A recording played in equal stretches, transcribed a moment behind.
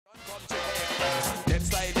Them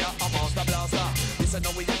slide ya a master blaster. Listen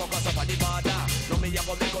now we a go cross up on the border. No me a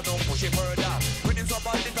go make go down push it further. With him so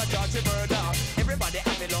bad it a charge it murder. Everybody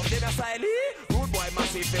happy love them a style. Rude boy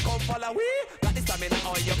massive they come follow we. Got the stamina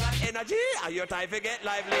or you got energy. Are your time to get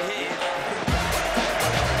lively?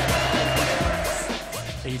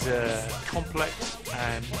 He's a complex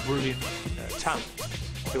and brilliant talent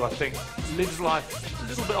who I think lives life a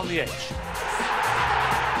little bit on the edge.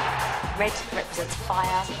 Red represents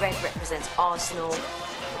fire, red represents Arsenal,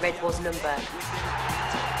 red was Ljungberg.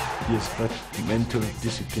 He has that mental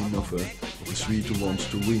discipline of a Swede who wants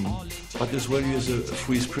to win, but as well he has a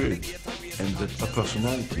free spirit and a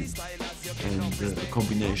personality. And the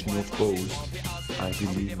combination of both, I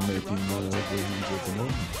believe, made him where he is at the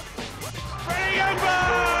moment. Fredrik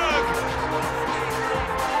Ljungberg!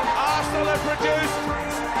 Arsenal have produced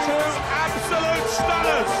two absolute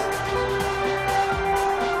stunners.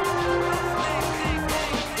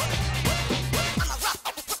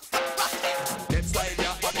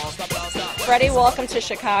 Freddie, welcome to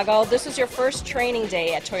Chicago. This is your first training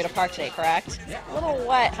day at Toyota Park today, correct? Yeah. A little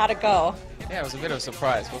wet. How'd it go? Yeah, it was a bit of a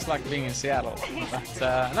surprise. It was like being in Seattle.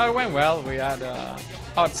 But no, it went well. We had a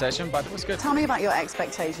hard session, but it was good. Tell me about your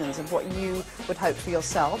expectations of what you would hope for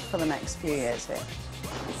yourself for the next few years here.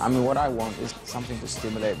 I mean, what I want is something to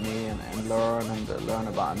stimulate me and learn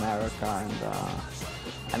about America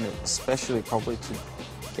and especially probably to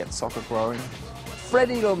get soccer growing.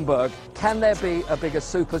 Fredrik Ljungberg, can there be a bigger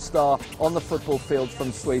superstar on the football field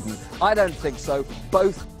from Sweden? I don't think so.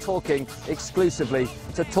 Both talking exclusively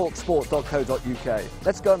to talksport.co.uk.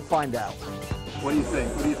 Let's go and find out. What do you think?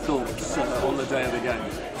 What are your thoughts on the day of the game?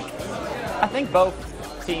 I think both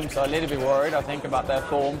teams are a little bit worried, I think, about their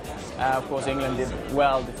form. Of course, England did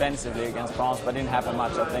well defensively against France, but didn't have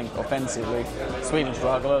much, I think, offensively. Sweden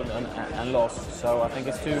struggled and lost. So I think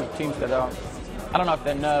it's two teams that are, I don't know if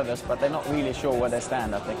they're nervous, but they're not really sure where they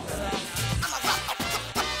stand, I think.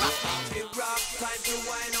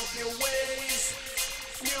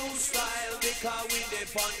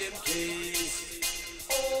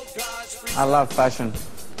 I love fashion,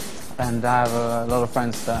 and I have a lot of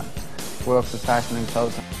friends that work with fashion and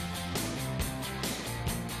clothes.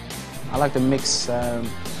 I like to mix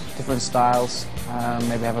different styles,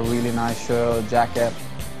 maybe have a really nice shirt or jacket,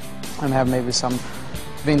 and have maybe some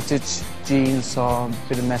vintage jeans or a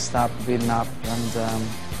bit messed up, beaten up,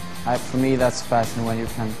 and for me that's fashion, when you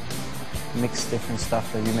can mix different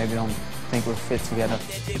stuff that you maybe don't think would fit together.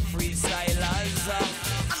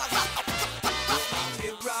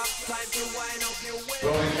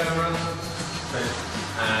 Rolling camera.